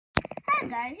Hi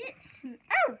guys,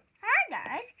 hi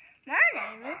guys. My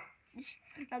name is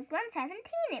Graham 17.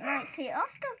 It might say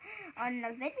Oscar on the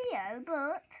video,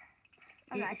 but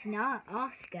it's not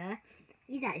Oscar.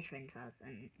 He's at his friend's house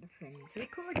and the friend's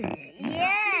recording it.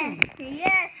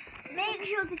 Yes. Make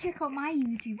sure to check out my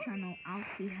YouTube channel,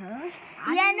 Alfie Hirsch.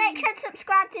 Yeah, make sure to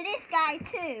subscribe to this guy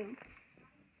too.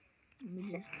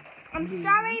 I'm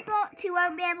sorry, but you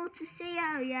won't be able to see it.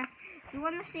 Oh yeah. If you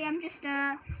want to see, I'm just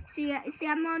see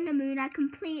I'm on the moon. I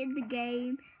completed the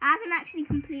game. I haven't actually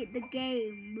completed the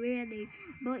game really,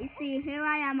 but you see, here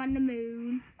I am on the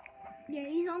moon. Yeah,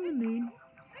 he's on the moon.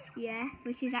 Yeah,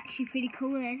 which is actually pretty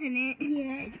cool, isn't it?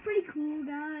 Yeah, it's pretty cool,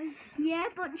 guys. Yeah,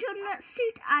 but do you know what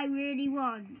suit I really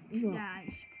want,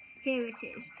 guys? Here it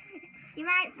is. You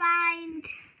might find,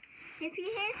 if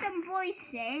you hear some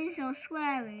voices or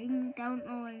swearing, don't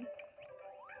worry.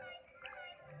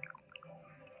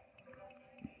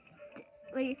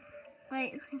 Wait,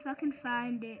 if I can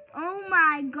find it. Oh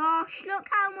my gosh, look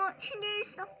how much new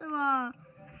stuff there are.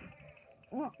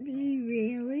 What do you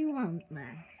really want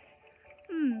there?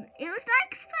 It was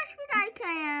like especially like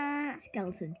a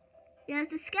skeleton. Yeah,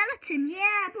 it's a skeleton,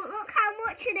 yeah, but look how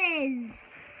much it is.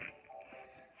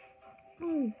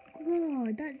 Oh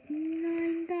god, that's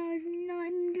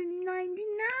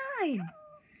 9,999.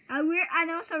 I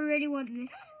also really want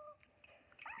this.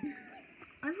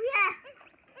 Oh yeah.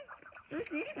 Who's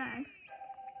this guy?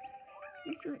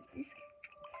 This guy.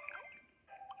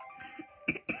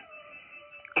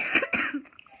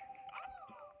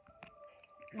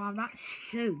 Wow, that's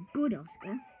so good,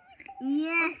 Oscar.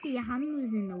 Yes. Oscar, your hand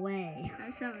was in the way.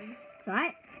 I'm sorry. It's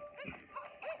alright.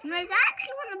 No, I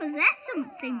actually want to possess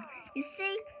something. You see,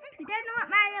 if you don't know what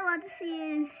Mario Odyssey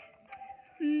is,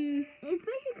 it's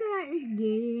basically like this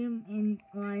game, and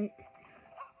like,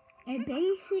 it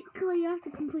basically you have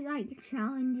to complete like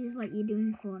challenges like you do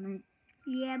in Fortnite.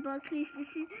 Yeah, but at least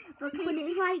this is. But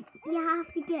it's like you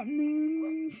have to get moons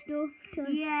and stuff to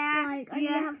and you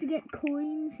have to get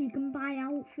coins so you can buy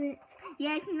outfits.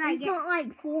 Yeah, you can like. It's not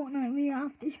like Fortnite where you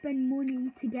have to spend money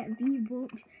to get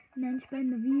V-Bucks and then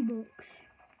spend the V-Bucks.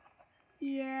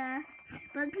 Yeah,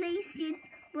 but at least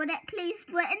but in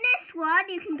this one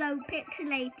you can go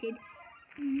pixelated.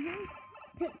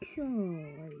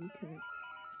 Pixelated.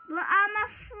 But I'm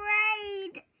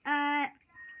afraid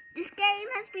this game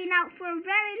has been out for a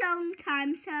very long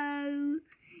time, so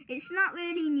it's not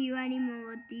really new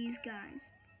anymore, these guys.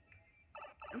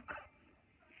 Okay.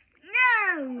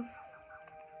 No!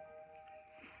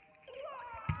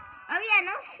 Oh yeah,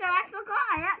 no, so I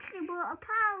forgot, I actually brought a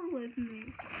pal with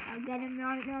me. I'll get him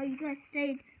right now, you guys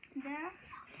stay there.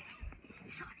 Is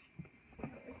it Sonic?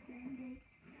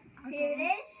 Here it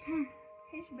is.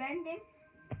 Here's Bendy.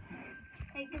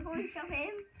 Take the voice of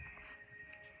him.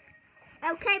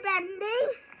 Okay, Bendy.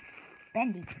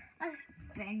 Bendy. That's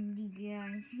Bendy,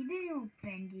 guys. If you don't know what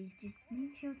Bendy is, just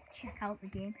make sure to check out the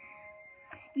game.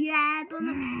 Yeah, but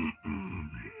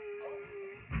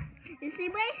you see,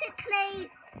 basically,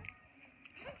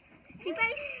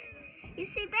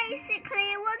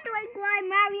 I wonder why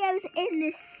Mario's in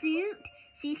this suit,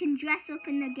 so you can dress up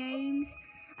in the games.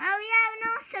 Oh yeah, and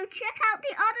also check out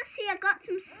the Odyssey. I got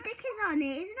some stickers on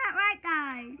it. Isn't that right,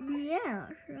 guys? Yeah,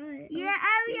 that's right. Yeah.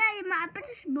 Oh yeah, you might have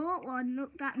better bought one.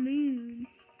 Look, that moon.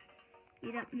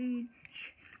 Yeah, that moon.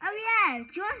 Oh yeah,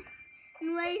 John.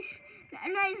 Anyways,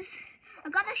 I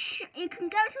got you can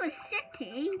go to a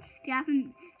city if you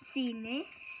haven't seen this.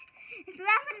 If you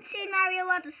haven't seen Mario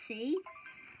Odyssey,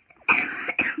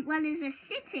 well, there's a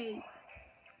city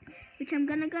which I'm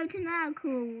gonna go to now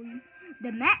called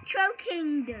the Metro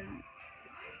Kingdom.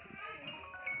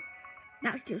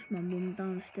 That's just my mum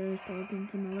downstairs talking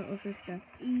to my little sister.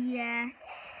 Yeah.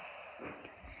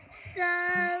 So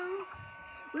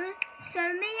me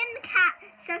and the cat.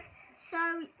 So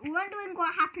wondering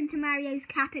what happened to Mario's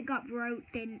cap? It got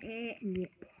broke, didn't it?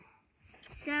 Yep.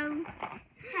 So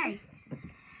hey,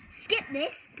 skip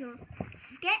this.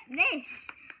 Skip this.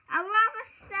 I'd rather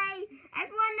say,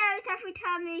 everyone knows every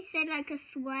time they say like a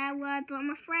swear word, but I'm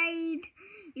afraid,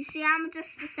 you see, I'm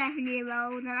just a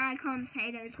 7-year-old and I can't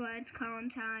say those words,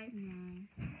 can't I? No.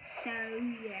 So,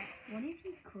 yeah. What if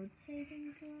you could say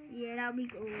those words? Yeah, that'd be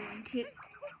good.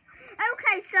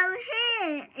 Okay, so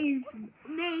here is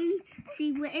me.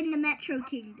 See, we're in the Metro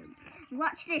Kingdom.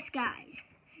 Watch this, guys.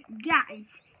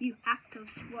 Guys, you have to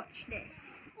watch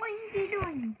this. What are you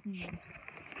doing here?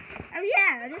 Oh,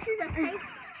 yeah, this is a fake.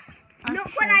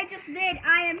 Look what I just did.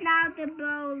 I am now the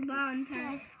bold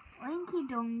monster. Winky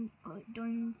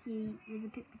Donkey with a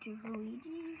picture of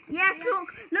Luigi. Yes,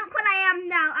 look what I am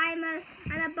now. I'm a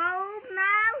bulb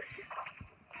mouse.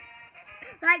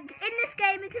 Like in this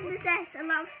game, you can possess a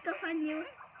lot of stuff on you.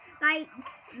 like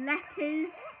letters.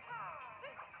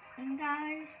 And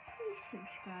guys, please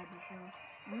subscribe if you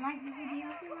and like the video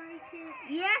if you like it.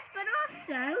 Yes, but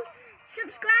also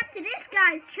subscribe to this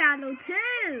guy's channel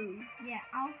too. Yeah,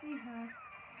 Alfie Hurst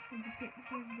with the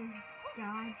picture of this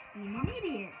guy just being an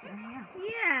idiot. So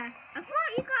yeah.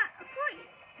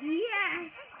 Yeah,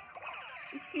 yes.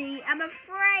 You see, I'm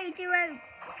afraid you won't.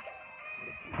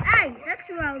 Hey, that's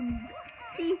wrong.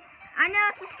 See, I know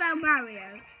how to spell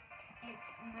Mario.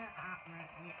 It's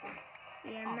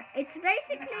Yeah, it's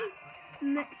basically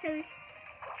so.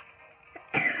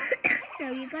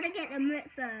 So you gotta get the M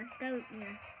first, don't you?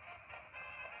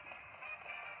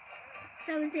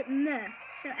 So is it M?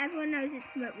 So everyone knows it's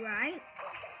M, right?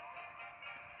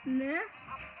 M.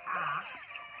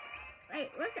 Wait,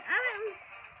 was it? Oh,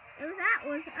 it was that.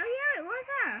 Oh yeah, it was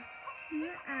that. M.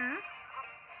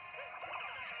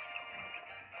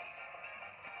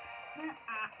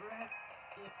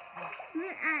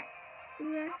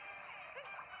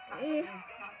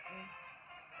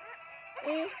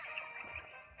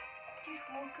 Just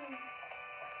walk over.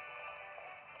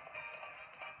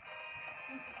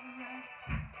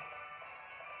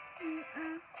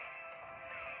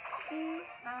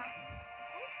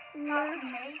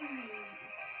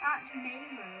 That's main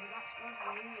road. That's the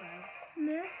main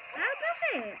road. How does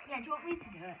it? Yeah, do you want me to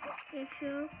do it? Yeah,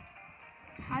 sure.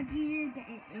 How do you get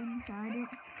it inside it?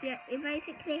 Yeah, you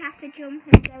basically have to jump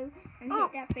and go and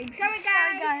hit that thing. Sorry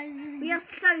guys. We are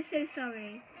so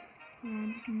sorry.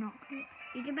 Yeah, just knocked it.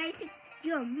 You can basically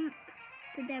jump,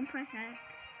 but then press X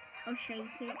or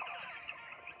shake it.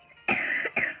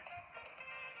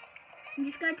 And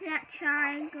just go to that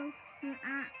triangle.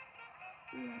 Yeah.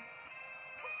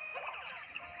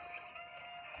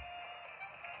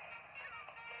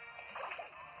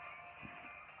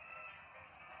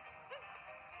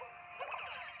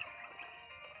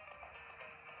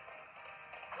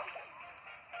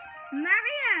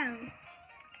 Mario!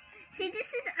 See,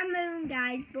 this is a moon,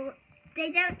 guys, but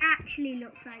they don't actually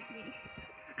look like this.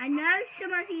 I know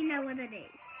some of you know what it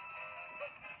is.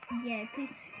 Yeah,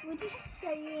 because we're just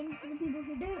saying for the people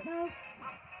who don't know,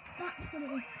 that's what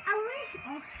it is. I wish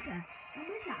that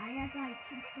I had like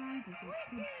subscribers, like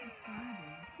good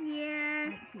subscribers. Yeah.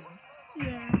 Like yours.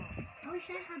 Yeah. I wish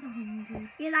I had 100.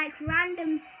 You like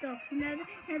random stuff. You know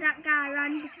that guy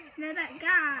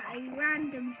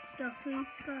random stuff who's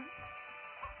got.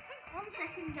 1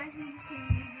 second, guys. I'm just going to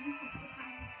put the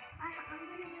camera. I'm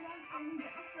going to go downstairs and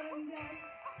get my phone, guys.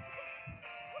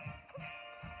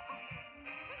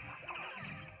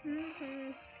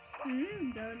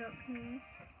 Donut here.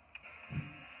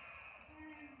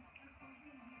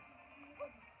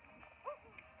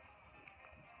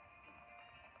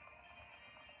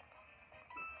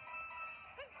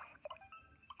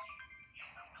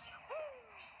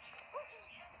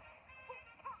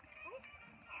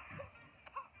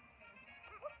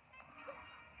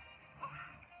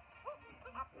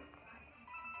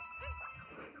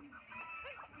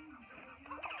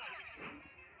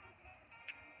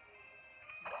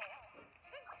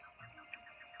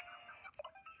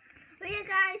 But yeah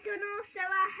guys, and also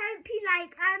I hope you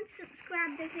like and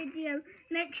subscribe the video.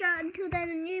 Make sure until then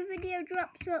a new video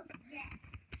drops up.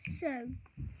 So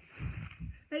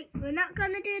wait, we're not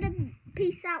gonna do the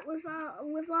peace out with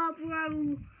our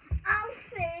bro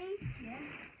Alfie. Yeah.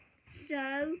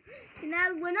 So we're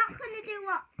not gonna do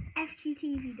what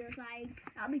FGTV does, like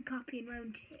that'll be copying,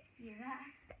 won't it? Yeah.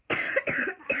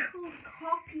 That's called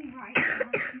copyright.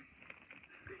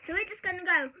 So we're just gonna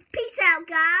go peace out,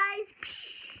 guys.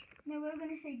 No, we're going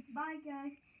to say bye,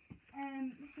 guys.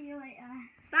 See you later.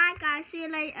 Bye, guys. See you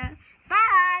later.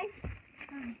 Bye.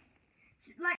 Bye.